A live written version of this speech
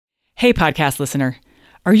Hey, podcast listener.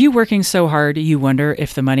 Are you working so hard you wonder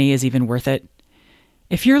if the money is even worth it?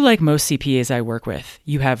 If you're like most CPAs I work with,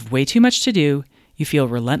 you have way too much to do, you feel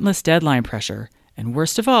relentless deadline pressure, and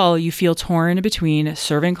worst of all, you feel torn between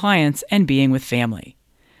serving clients and being with family.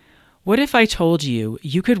 What if I told you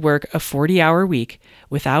you could work a 40-hour week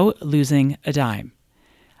without losing a dime?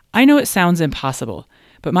 I know it sounds impossible,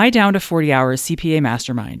 but my Down to 40 Hours CPA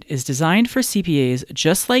Mastermind is designed for CPAs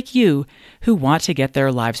just like you who want to get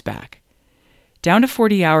their lives back. Down to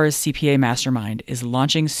 40 Hours CPA Mastermind is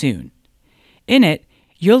launching soon. In it,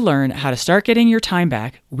 you'll learn how to start getting your time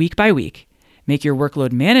back week by week, make your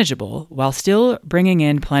workload manageable while still bringing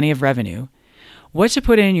in plenty of revenue, what to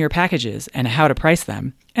put in your packages and how to price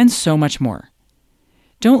them, and so much more.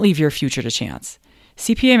 Don't leave your future to chance.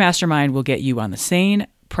 CPA Mastermind will get you on the sane,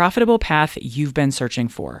 profitable path you've been searching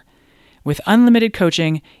for. With unlimited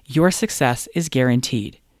coaching, your success is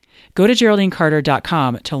guaranteed. Go to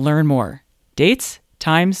GeraldineCarter.com to learn more. Dates,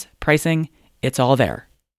 times, pricing, it's all there.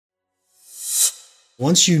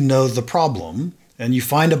 Once you know the problem and you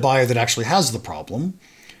find a buyer that actually has the problem,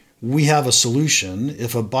 we have a solution.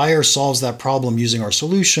 If a buyer solves that problem using our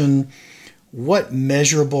solution, what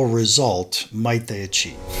measurable result might they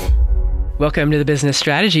achieve? Welcome to the Business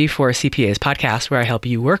Strategy for CPAs podcast, where I help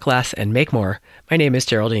you work less and make more. My name is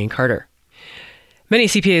Geraldine Carter. Many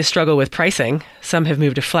CPAs struggle with pricing. Some have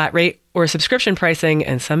moved to flat rate or subscription pricing,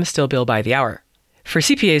 and some still bill by the hour. For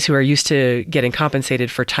CPAs who are used to getting compensated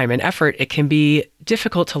for time and effort, it can be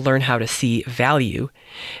difficult to learn how to see value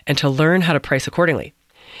and to learn how to price accordingly.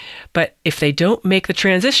 But if they don't make the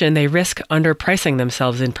transition, they risk underpricing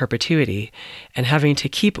themselves in perpetuity and having to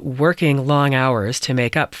keep working long hours to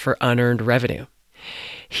make up for unearned revenue.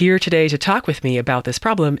 Here today to talk with me about this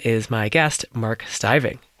problem is my guest, Mark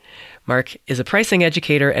Stiving. Mark is a pricing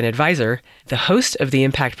educator and advisor, the host of the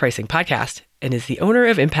Impact Pricing podcast, and is the owner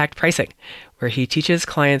of Impact Pricing, where he teaches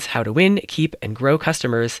clients how to win, keep, and grow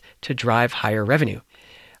customers to drive higher revenue.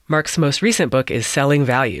 Mark's most recent book is Selling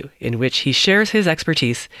Value, in which he shares his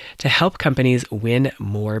expertise to help companies win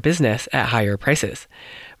more business at higher prices.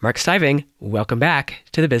 Mark Stiving, welcome back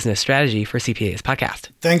to the Business Strategy for CPAs podcast.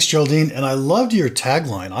 Thanks, Geraldine. And I loved your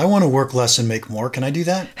tagline. I want to work less and make more. Can I do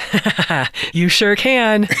that? You sure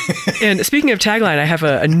can. And speaking of tagline, I have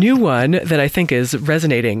a new one that I think is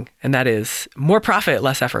resonating, and that is more profit,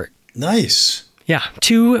 less effort. Nice. Yeah,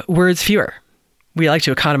 2 words fewer. We like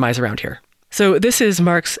to economize around here. So this is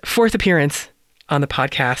Mark's 4th appearance on the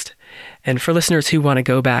podcast. And for listeners who want to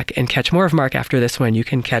go back and catch more of Mark after this one, you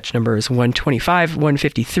can catch numbers 125,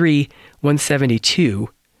 153, 172,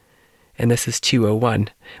 and this is 201.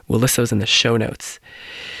 We'll list those in the show notes.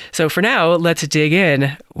 So for now, let's dig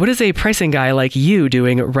in. What is a pricing guy like you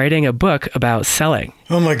doing writing a book about selling?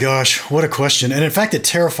 Oh my gosh, what a question. And in fact, it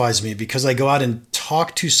terrifies me because I go out and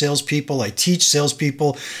talk to salespeople, I teach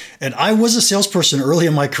salespeople, and I was a salesperson early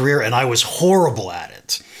in my career and I was horrible at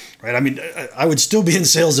it. Right? I mean, I would still be in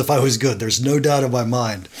sales if I was good. There's no doubt in my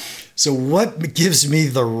mind. So what gives me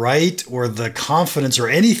the right or the confidence or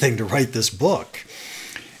anything to write this book?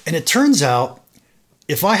 And it turns out,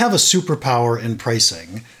 if I have a superpower in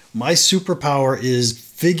pricing, my superpower is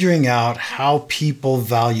figuring out how people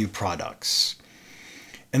value products.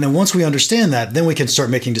 And then once we understand that, then we can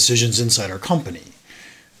start making decisions inside our company.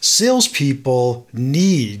 Salespeople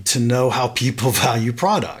need to know how people value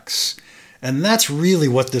products. And that's really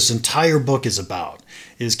what this entire book is about,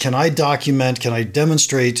 is can I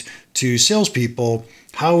demonstrate to salespeople,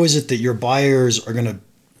 how is it that your buyers are going to,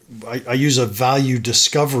 I use a value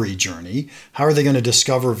discovery journey. How are they going to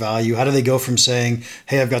discover value? How do they go from saying,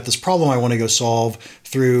 hey, I've got this problem I want to go solve,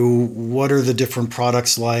 through what are the different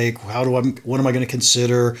products like? What am I going to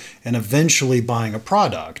consider? And eventually buying a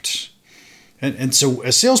product. And so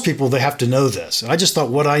as salespeople, they have to know this. And I just thought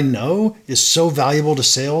what I know is so valuable to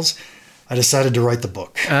sales, I decided to write the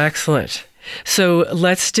book. Excellent. So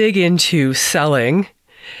let's dig into selling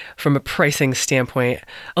from a pricing standpoint.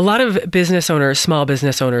 A lot of business owners, small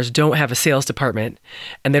business owners, don't have a sales department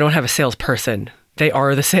and they don't have a salesperson. They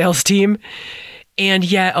are the sales team. And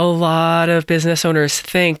yet a lot of business owners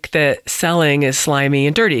think that selling is slimy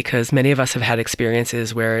and dirty because many of us have had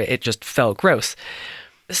experiences where it just felt gross.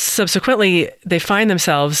 Subsequently, they find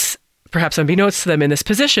themselves, perhaps unbeknownst to them, in this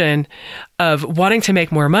position of wanting to make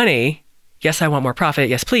more money. Yes, I want more profit.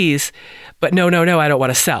 Yes, please. But no, I don't want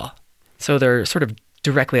to sell. So they're sort of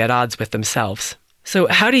directly at odds with themselves. So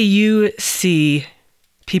how do you see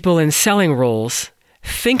people in selling roles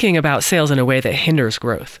thinking about sales in a way that hinders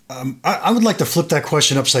growth? I would like to flip that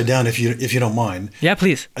question upside down if you don't mind. Yeah,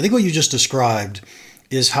 please. I think what you just described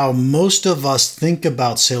is how most of us think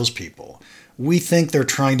about salespeople. we think they're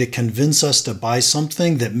trying to convince us to buy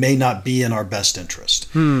something that may not be in our best interest.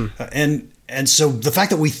 And so the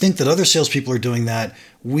fact that we think that other salespeople are doing that,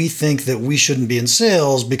 we think that we shouldn't be in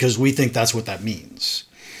sales because we think that's what that means.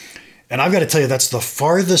 And I've got to tell you, that's the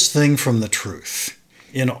farthest thing from the truth.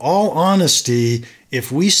 In all honesty,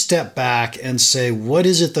 if we step back and say, what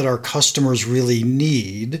is it that our customers really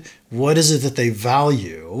need? What is it that they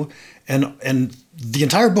value? And the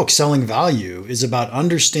entire book, Selling Value, is about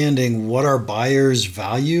understanding what our buyers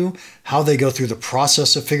value, how they go through the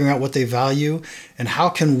process of figuring out what they value, and how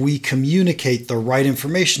can we communicate the right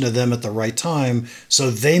information to them at the right time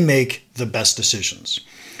so they make the best decisions.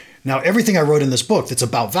 Now, everything I wrote in this book that's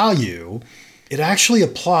about value, it actually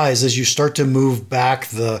applies as you start to move back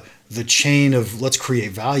the chain of let's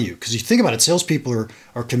create value. Because you think about it, salespeople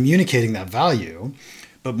are communicating that value,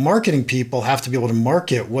 but marketing people have to be able to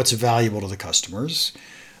market what's valuable to the customers.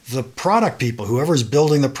 The product people, whoever's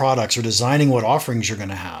building the products or designing what offerings you're going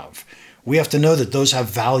to have, we have to know that those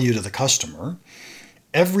have value to the customer.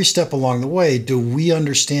 Every step along the way, do we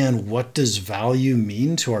understand what does value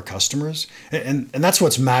mean to our customers? And that's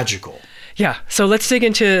what's magical. Yeah. So let's dig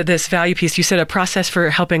into this value piece. You said a process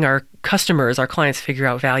for helping our customers, our clients, figure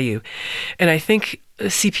out value. And I think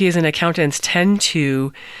CPAs and accountants tend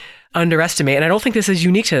to underestimate, and I don't think this is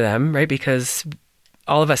unique to them, right? Because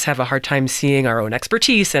all of us have a hard time seeing our own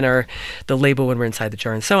expertise and the label when we're inside the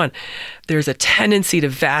jar and so on. There's a tendency to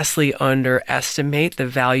vastly underestimate the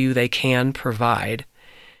value they can provide.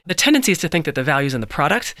 The tendency is to think that the value is in the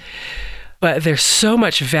product, but there's so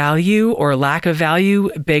much value or lack of value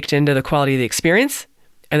baked into the quality of the experience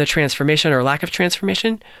and the transformation or lack of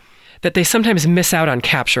transformation that they sometimes miss out on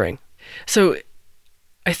capturing. So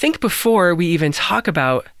I think before we even talk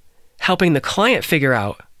about helping the client figure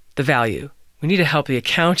out the value, we need to help the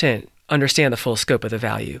accountant understand the full scope of the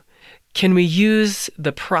value. Can we use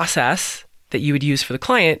the process that you would use for the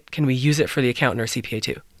client? Can we use it for the accountant or CPA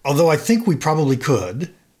too? Although I think we probably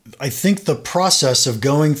could. I think the process of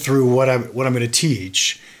going through what I'm going to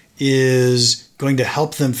teach is going to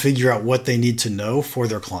help them figure out what they need to know for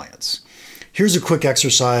their clients. Here's a quick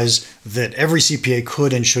exercise that every CPA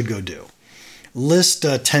could and should go do. List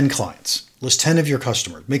 10 clients. List 10 of your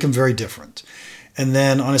customers. Make them very different. And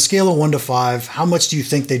then on a scale of 1 to 5, how much do you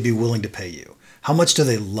think they'd be willing to pay you? How much do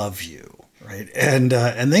they love you? Right? And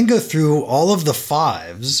then go through all of the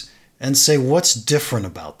 5s and say, what's different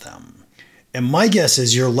about them? And my guess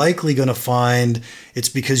is you're likely going to find it's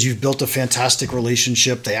because you've built a fantastic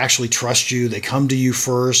relationship. They actually trust you. They come to you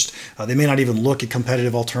first. They may not even look at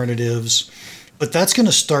competitive alternatives. But that's going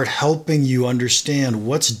to start helping you understand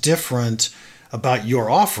what's different about your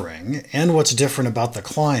offering and what's different about the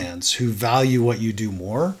clients who value what you do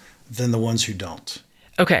more than the ones who don't.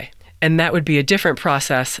 Okay. And that would be a different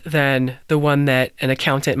process than the one that an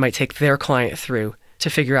accountant might take their client through to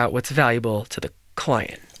figure out what's valuable to the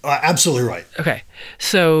client. Absolutely right. Okay.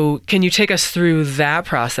 So can you take us through that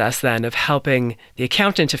process then of helping the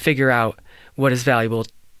accountant to figure out what is valuable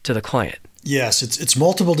to the client? Yes, it's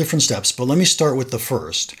multiple different steps, but let me start with the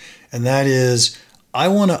first. And that is, I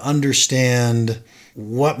want to understand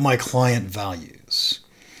what my client values.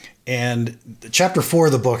 And chapter 4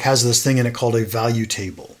 of the book has this thing in it called a value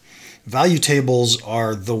table. Value tables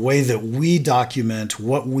are the way that we document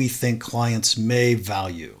what we think clients may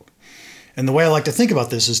value. And the way I like to think about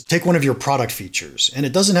this is take one of your product features. And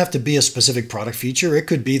it doesn't have to be a specific product feature. It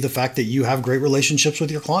could be the fact that you have great relationships with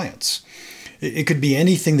your clients. It could be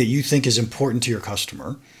anything that you think is important to your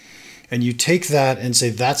customer. And you take that and say,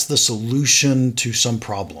 that's the solution to some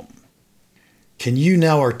problem. Can you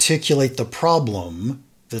now articulate the problem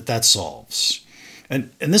that solves?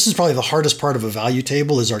 And this is probably the hardest part of a value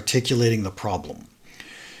table, is articulating the problem.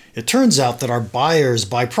 It turns out that our buyers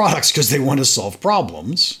buy products because they want to solve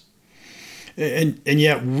problems. And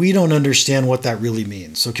yet we don't understand what that really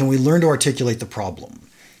means. So can we learn to articulate the problem?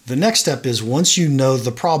 The next step is, once you know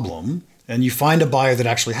the problem and you find a buyer that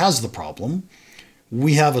actually has the problem,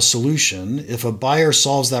 we have a solution. If a buyer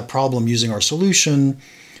solves that problem using our solution,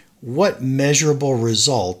 what measurable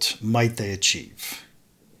result might they achieve?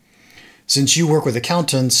 Since you work with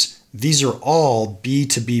accountants, these are all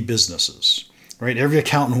B2B businesses, right? Every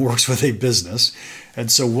accountant works with a business.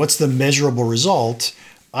 And so what's the measurable result?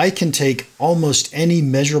 I can take almost any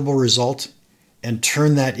measurable result and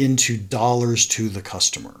turn that into dollars to the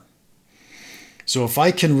customer. So if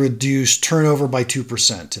I can reduce turnover by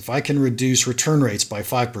 2%, if I can reduce return rates by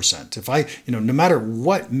 5%, no matter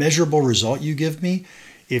what measurable result you give me,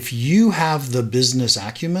 if you have the business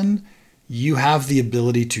acumen, you have the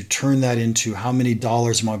ability to turn that into how many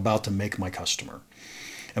dollars am I about to make my customer.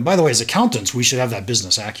 And by the way, as accountants, we should have that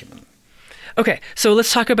business acumen. Okay, so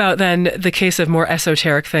let's talk about then the case of more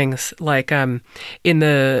esoteric things, like in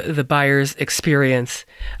the buyer's experience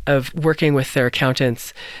of working with their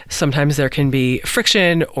accountants. Sometimes there can be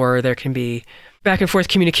friction, or there can be back and forth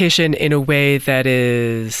communication in a way that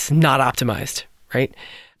is not optimized, right?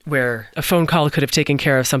 Where a phone call could have taken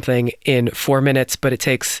care of something in 4 minutes, but it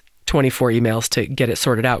takes 24 emails to get it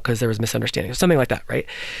sorted out because there was misunderstanding or something like that, right?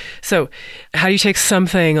 So how do you take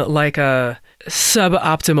something like a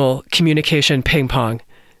suboptimal communication ping pong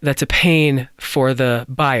that's a pain for the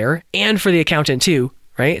buyer and for the accountant too,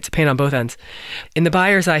 right? It's a pain on both ends. In the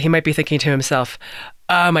buyer's eye, he might be thinking to himself,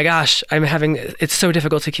 oh my gosh, it's so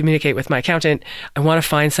difficult to communicate with my accountant. I want to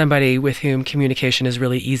find somebody with whom communication is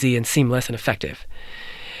really easy and seamless and effective.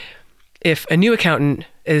 If a new accountant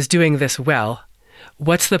is doing this well,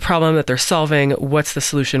 what's the problem that they're solving? What's the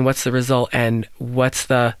solution? What's the result? And what's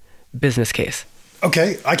the business case?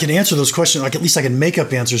 Okay, I can answer those questions. At least I can make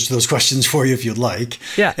up answers to those questions for you if you'd like.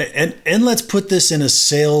 Yeah. And let's put this in a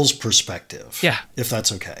sales perspective. Yeah. If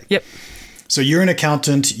that's okay. Yep. So you're an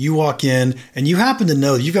accountant, you walk in and you happen to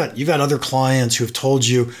know you've got other clients who have told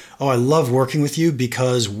you, oh, I love working with you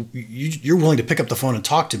because you're willing to pick up the phone and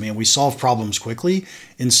talk to me and we solve problems quickly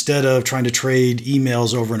instead of trying to trade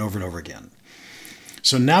emails over and over and over again.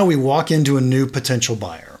 So now we walk into a new potential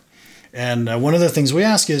buyer. And one of the things we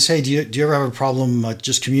ask is, hey, do you ever have a problem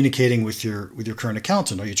just communicating with your current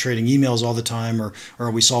accountant? Are you trading emails all the time or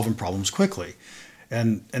are we solving problems quickly?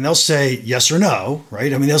 And they'll say yes or no,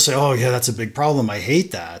 right? I mean, they'll say, oh, yeah, that's a big problem. I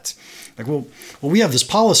hate that. Like, well, we have this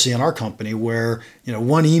policy in our company where,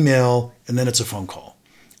 one email and then it's a phone call.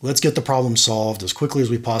 Let's get the problem solved as quickly as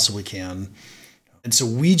we possibly can. And so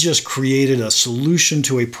we just created a solution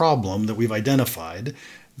to a problem that we've identified.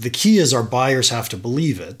 The key is our buyers have to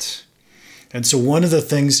believe it. And so one of the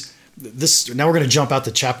things, now we're going to jump out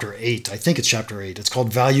to chapter 8. I think it's chapter 8. It's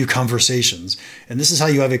called Value Conversations. And this is how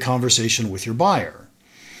you have a conversation with your buyer.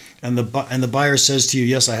 And the buyer says to you,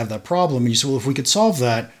 yes, I have that problem. And you say, well, if we could solve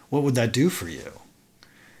that, what would that do for you?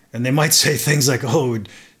 And they might say things like, oh, it would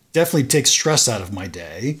definitely take stress out of my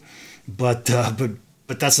day, but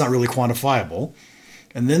that's not really quantifiable.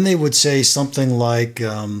 And then they would say something like,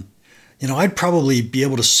 I'd probably be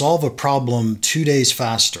able to solve a problem 2 days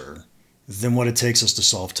faster than what it takes us to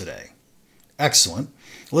solve today. Excellent.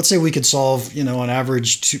 Let's say we could solve, on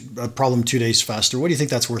average, a problem 2 days faster. What do you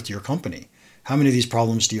think that's worth to your company? How many of these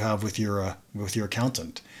problems do you have with your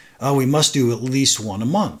accountant? We must do at least one a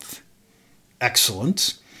month.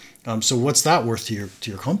 Excellent. So what's that worth to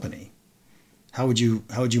your company? How would you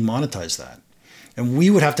monetize that? And we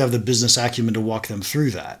would have to have the business acumen to walk them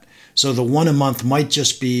through that. So the one a month might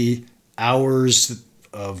just be hours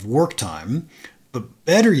of work time, but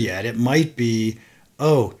better yet, it might be,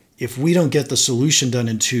 if we don't get the solution done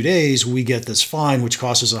in 2 days, we get this fine, which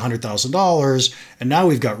costs us $100,000. And now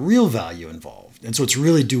we've got real value involved. And so it's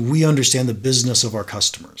really, do we understand the business of our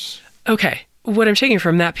customers? Okay. What I'm taking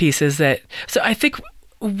from that piece is that, so I think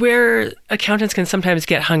where accountants can sometimes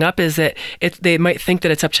get hung up is that they might think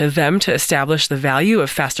that it's up to them to establish the value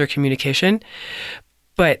of faster communication.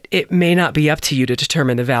 But it may not be up to you to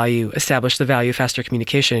determine the value, establish the value of faster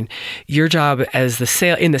communication. Your job as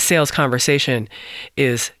in the sales conversation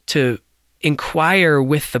is to inquire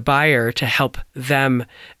with the buyer to help them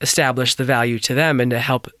establish the value to them and to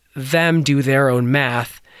help them do their own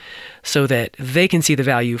math so that they can see the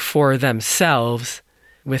value for themselves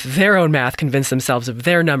with their own math, convince themselves of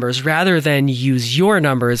their numbers rather than use your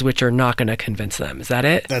numbers, which are not going to convince them. Is that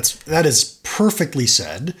it? That is perfectly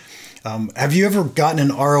said. Have you ever gotten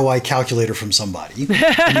an ROI calculator from somebody?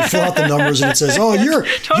 And you fill out the numbers and it says, oh,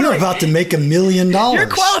 you're about to make $1 million. You're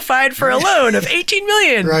qualified for a loan of $18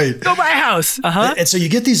 million. Right. Go buy a house. Uh-huh. And so you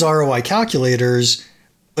get these ROI calculators,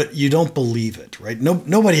 but you don't believe it, right?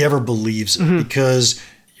 Nobody ever believes it because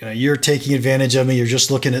you're taking advantage of me. You're just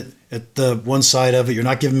looking at the one side of it. You're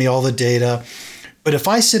not giving me all the data. But if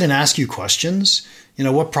I sit and ask you questions,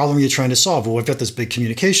 what problem are you trying to solve? Well, I've got this big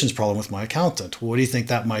communications problem with my accountant. Well, what do you think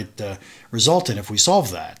that might result in if we solve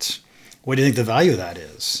that? What do you think the value of that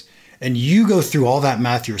is? And you go through all that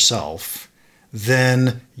math yourself,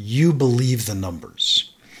 then you believe the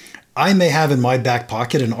numbers. I may have in my back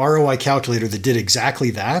pocket an ROI calculator that did exactly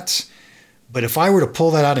that, but if I were to pull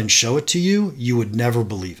that out and show it to you, you would never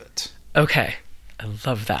believe it. Okay, I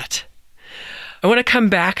love that. I want to come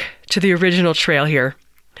back to the original trail here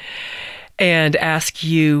and ask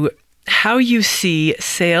you how you see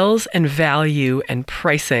sales and value and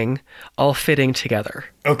pricing all fitting together.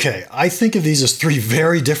 Okay, I think of these as three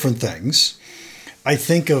very different things. I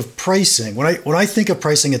think of pricing. When I think of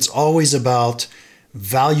pricing, it's always about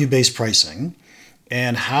value-based pricing.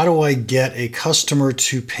 and how do I get a customer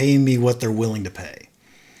to pay me what they're willing to pay?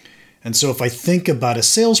 And so if I think about a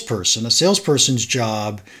salesperson's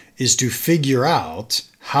job is to figure out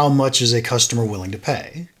how much is a customer willing to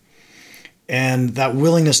pay. And that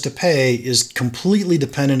willingness to pay is completely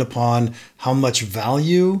dependent upon how much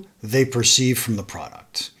value they perceive from the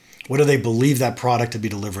product. What do they believe that product to be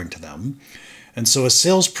delivering to them? And so a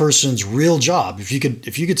salesperson's real job, if you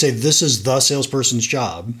could say this is the salesperson's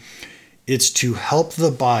job, it's to help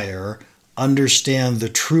the buyer understand the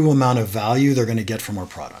true amount of value they're going to get from our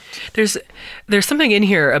product. There's something in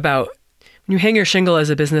here about when you hang your shingle as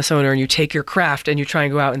a business owner and you take your craft and you try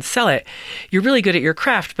and go out and sell it, you're really good at your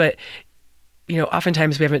craft, but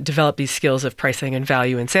oftentimes we haven't developed these skills of pricing and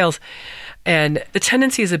value and sales. And the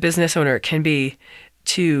tendency as a business owner can be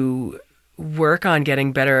to work on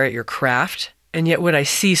getting better at your craft. And yet what I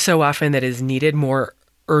see so often that is needed more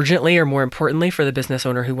urgently or more importantly for the business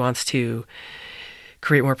owner who wants to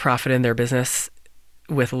create more profit in their business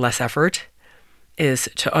with less effort is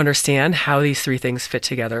to understand how these three things fit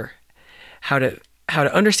together, how to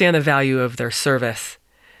understand the value of their service,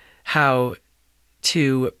 how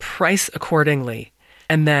to price accordingly,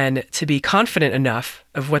 and then to be confident enough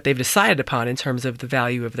of what they've decided upon in terms of the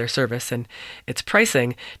value of their service and its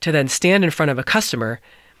pricing to then stand in front of a customer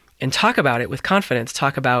and talk about it with confidence,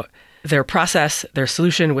 talk about their process, their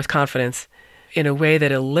solution with confidence in a way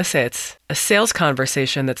that elicits a sales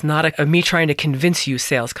conversation that's not a me trying to convince you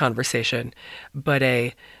sales conversation, but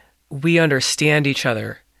a we understand each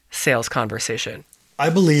other sales conversation. I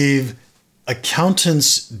believe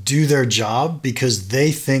accountants do their job because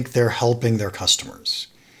they think they're helping their customers.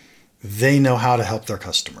 They know how to help their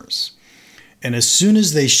customers. And as soon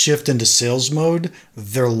as they shift into sales mode,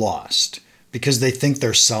 they're lost because they think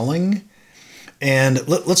they're selling. And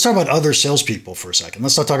let's talk about other salespeople for a second.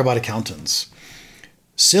 Let's not talk about accountants.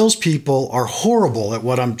 Salespeople are horrible at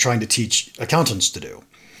what I'm trying to teach accountants to do.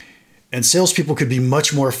 And salespeople could be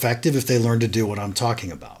much more effective if they learn to do what I'm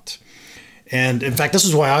talking about. And in fact, this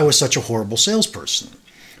is why I was such a horrible salesperson.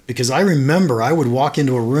 Because I remember I would walk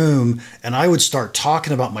into a room and I would start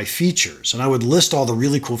talking about my features and I would list all the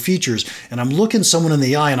really cool features and I'm looking someone in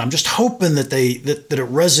the eye and I'm just hoping that it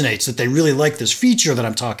resonates, that they really like this feature that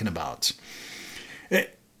I'm talking about.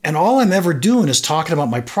 And all I'm ever doing is talking about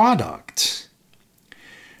my product.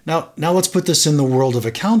 Now let's put this in the world of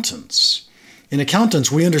accountants. In accountants,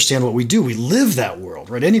 we understand what we do. We live that world,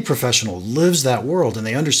 right? Any professional lives that world and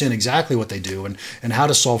they understand exactly what they do and how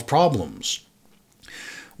to solve problems.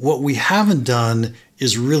 What we haven't done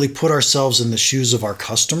is really put ourselves in the shoes of our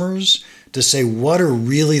customers to say, what are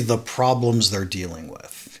really the problems they're dealing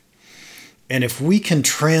with? And if we can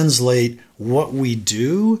translate what we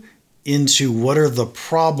do into what are the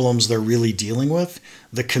problems they're really dealing with,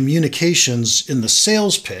 the communications in the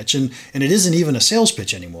sales pitch, and it isn't even a sales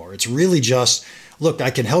pitch anymore. It's really just, look, I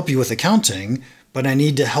can help you with accounting, but I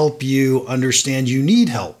need to help you understand you need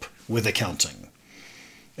help with accounting.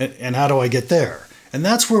 And how do I get there? And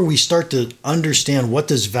that's where we start to understand what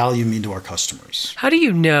does value mean to our customers. How do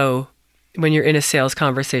you know when you're in a sales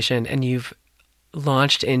conversation and you've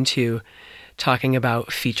launched into talking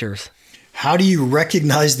about features? How do you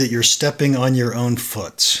recognize that you're stepping on your own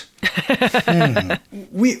foot?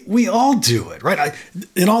 We all do it, right?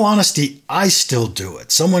 In all honesty, I still do it.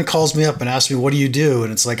 Someone calls me up and asks me, what do you do?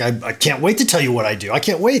 And it's like, I can't wait to tell you what I do. I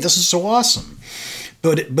can't wait. This is so awesome.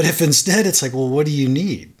 But if instead it's like, well, what do you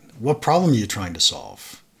need? What problem are you trying to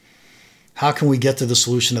solve? How can we get to the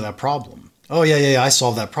solution to that problem? Oh, yeah, I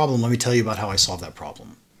solved that problem. Let me tell you about how I solved that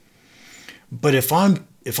problem. But if I'm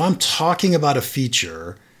talking about a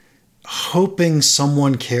feature, hoping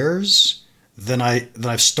someone cares, then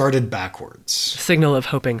I've started backwards. Signal of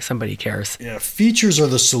hoping somebody cares. Yeah, features are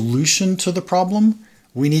the solution to the problem.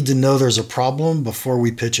 We need to know there's a problem before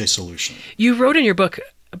we pitch a solution. You wrote in your book,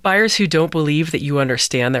 buyers who don't believe that you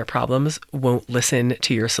understand their problems won't listen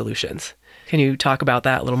to your solutions. Can you talk about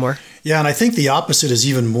that a little more? Yeah, and I think the opposite is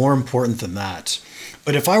even more important than that.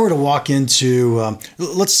 But if I were to walk into,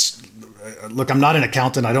 look, I'm not an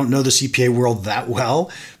accountant. I don't know the CPA world that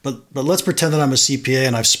well, but let's pretend that I'm a CPA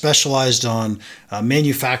and I've specialized on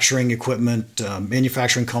manufacturing equipment,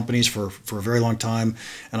 manufacturing companies for a very long time.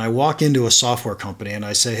 And I walk into a software company and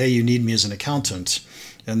I say, hey, you need me as an accountant.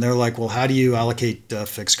 And they're like, well, how do you allocate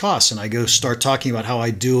fixed costs? And I go start talking about how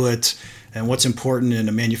I do it and what's important in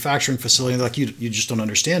a manufacturing facility. And they're like, you just don't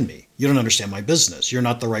understand me. You don't understand my business. You're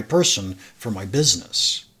not the right person for my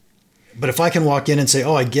business. But if I can walk in and say,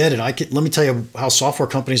 oh, I get it. Let me tell you how software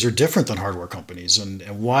companies are different than hardware companies and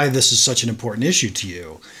why this is such an important issue to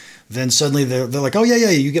you. Then suddenly they're like, oh, yeah,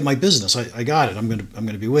 you get my business. I got it. I'm going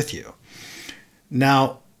to be with you.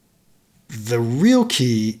 Now, the real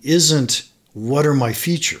key isn't what are my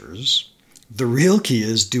features. The real key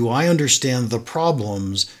is, do I understand the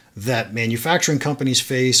problems that manufacturing companies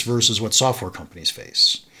face versus what software companies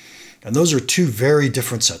face? And those are two very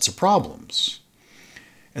different sets of problems.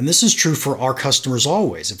 And this is true for our customers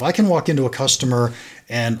always. If I can walk into a customer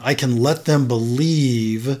and I can let them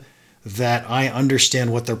believe that I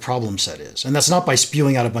understand what their problem set is. And that's not by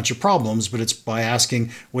spewing out a bunch of problems, but it's by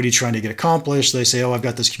asking, what are you trying to get accomplished? They say, oh, I've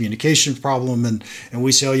got this communication problem. And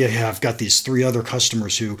we say, oh, yeah, I've got these 3 other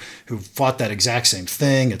customers who fought that exact same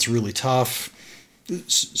thing. It's really tough.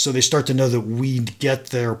 So they start to know that we get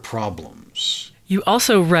their problems. You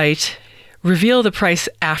also write, reveal the price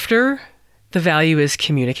after the value is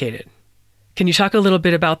communicated. Can you talk a little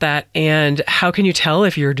bit about that, and how can you tell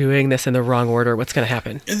if you're doing this in the wrong order? What's going to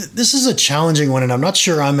happen? This is a challenging one, and I'm not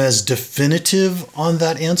sure I'm as definitive on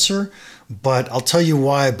that answer, but I'll tell you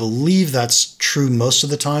why I believe that's true most of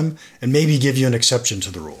the time, and maybe give you an exception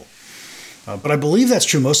to the rule. But I believe that's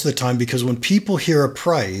true most of the time because when people hear a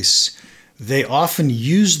price, they often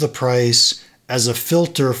use the price as a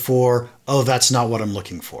filter for, oh, that's not what I'm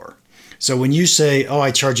looking for. So when you say, oh,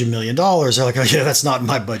 I charge $1 million, they're like, oh, yeah, that's not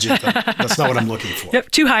my budget. That's not what I'm looking for.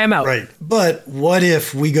 Yep, too high, I'm out. Right. But what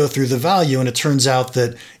if we go through the value and it turns out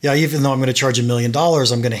that, yeah, even though I'm going to charge $1 million,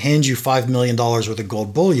 I'm going to hand you $5 million worth of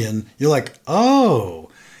gold bullion. You're like,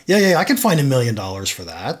 oh, yeah, I can find $1 million for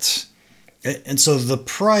that. And so the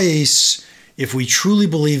price, if we truly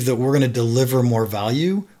believe that we're going to deliver more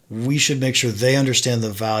value, we should make sure they understand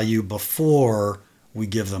the value before we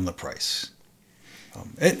give them the price.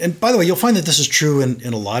 And by the way, you'll find that this is true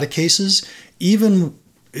in a lot of cases, even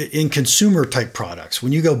in consumer type products.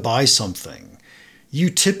 When you go buy something, you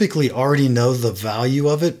typically already know the value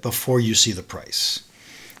of it before you see the price,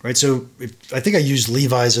 right? So I think I used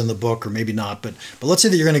Levi's in the book, or maybe not, but let's say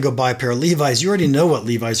that you're going to go buy a pair of Levi's. You already know what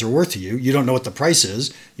Levi's are worth to you. You don't know what the price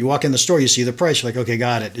is. You walk in the store, you see the price. You're like, okay,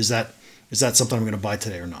 got it. Is that something I'm going to buy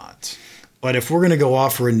today or not? But if we're going to go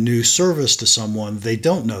offer a new service to someone, they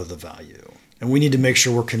don't know the value. And we need to make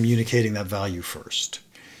sure we're communicating that value first.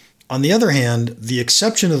 On the other hand, the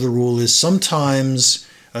exception of the rule is sometimes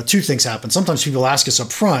 2 things happen. Sometimes people ask us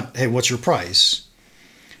up front, hey, what's your price?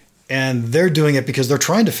 And they're doing it because they're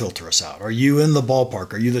trying to filter us out. Are you in the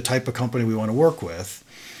ballpark? Are you the type of company we want to work with?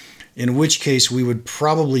 In which case, we would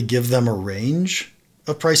probably give them a range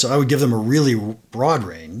of price. I would give them a really broad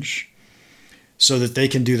range so that they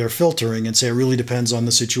can do their filtering and say it really depends on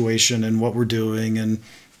the situation and what we're doing, and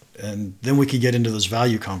then we could get into those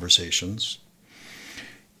value conversations.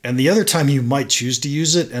 And the other time you might choose to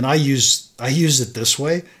use it, and I use it this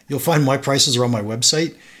way, you'll find my prices are on my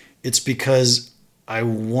website. It's because I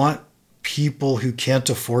want people who can't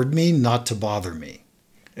afford me not to bother me.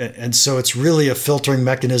 And so it's really a filtering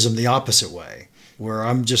mechanism the opposite way, where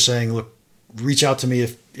I'm just saying, look, reach out to me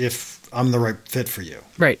if I'm the right fit for you.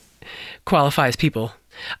 Right. Qualifies people.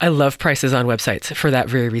 I love prices on websites for that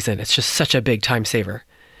very reason. It's just such a big time saver.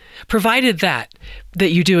 Provided that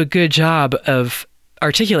you do a good job of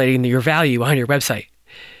articulating your value on your website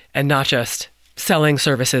and not just selling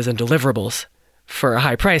services and deliverables for a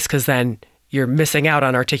high price, because then you're missing out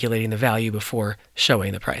on articulating the value before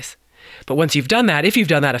showing the price. But once you've done that, if you've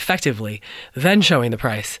done that effectively, then showing the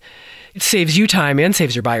price, it saves you time and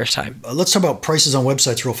saves your buyers time. Let's talk about prices on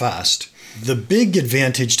websites real fast. The big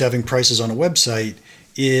advantage to having prices on a website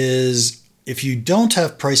is if you don't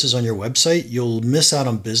have prices on your website, you'll miss out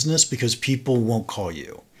on business because people won't call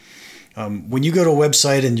you. When you go to a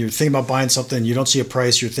website and you're thinking about buying something and you don't see a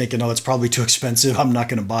price, you're thinking, oh, it's probably too expensive, I'm not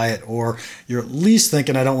going to buy it. Or you're at least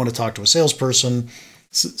thinking, I don't want to talk to a salesperson.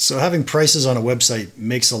 So having prices on a website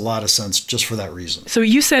makes a lot of sense just for that reason. So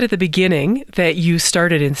you said at the beginning that you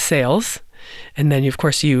started in sales, and then, of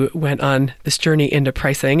course, you went on this journey into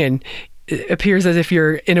pricing, and it appears as if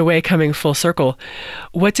you're, in a way, coming full circle.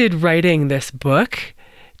 What did writing this book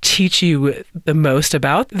teach you the most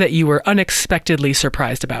about that you were unexpectedly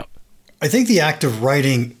surprised about? I think the act of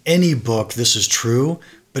writing any book, this is true,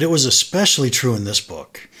 but it was especially true in this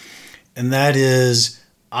book. And that is,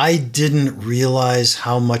 I didn't realize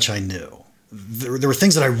how much I knew. There were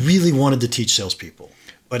things that I really wanted to teach salespeople.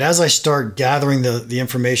 But as I start gathering the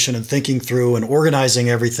information and thinking through and organizing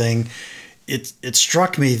everything, it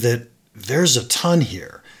struck me that there's a ton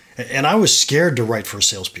here. And I was scared to write for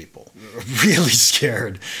salespeople, really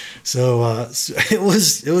scared. So it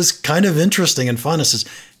was kind of interesting and fun. It says,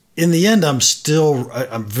 in the end, I'm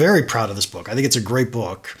very proud of this book. I think it's a great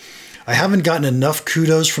book. I haven't gotten enough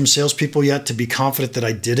kudos from salespeople yet to be confident that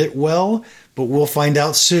I did it well, but we'll find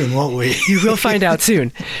out soon, won't we? You will find out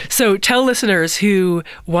soon. So tell listeners who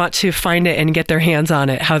want to find it and get their hands on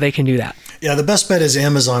it how they can do that. Yeah, the best bet is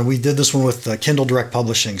Amazon. We did this one with Kindle Direct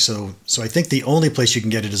Publishing. So I think the only place you can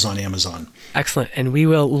get it is on Amazon. Excellent. And we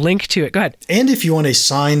will link to it. Go ahead. And if you want a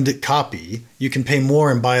signed copy, you can pay more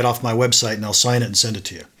and buy it off my website, and I'll sign it and send it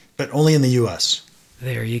to you. But only in the U.S.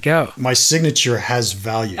 There you go. My signature has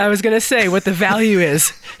value. I was going to say what the value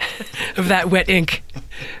is of that wet ink.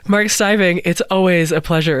 Mark Stiving, it's always a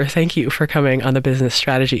pleasure. Thank you for coming on the Business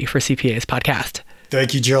Strategy for CPAs podcast.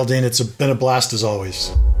 Thank you, Geraldine. It's been a blast as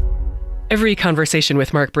always. Every conversation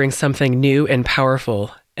with Mark brings something new and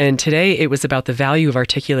powerful. And today it was about the value of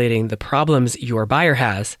articulating the problems your buyer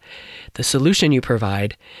has, the solution you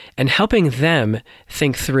provide, and helping them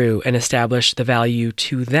think through and establish the value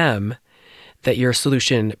to them that your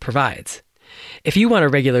solution provides. If you want a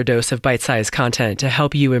regular dose of bite-sized content to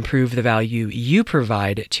help you improve the value you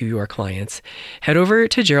provide to your clients, head over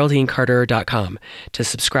to GeraldineCarter.com to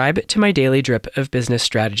subscribe to my daily drip of business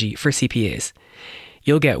strategy for CPAs.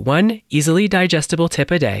 You'll get one easily digestible tip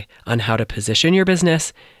a day on how to position your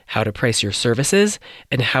business, how to price your services,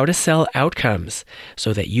 and how to sell outcomes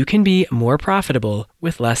so that you can be more profitable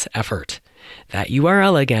with less effort. That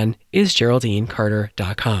URL again is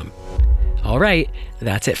GeraldineCarter.com. All right,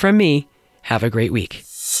 that's it from me. Have a great week.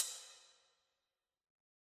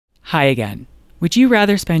 Hi again. Would you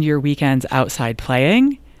rather spend your weekends outside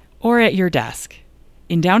playing or at your desk?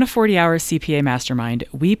 In Down to 40 Hours CPA Mastermind,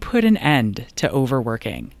 we put an end to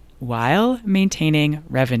overworking while maintaining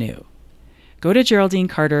revenue. Go to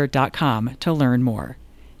GeraldineCarter.com to learn more.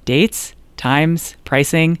 Dates, times,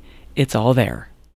 pricing, it's all there.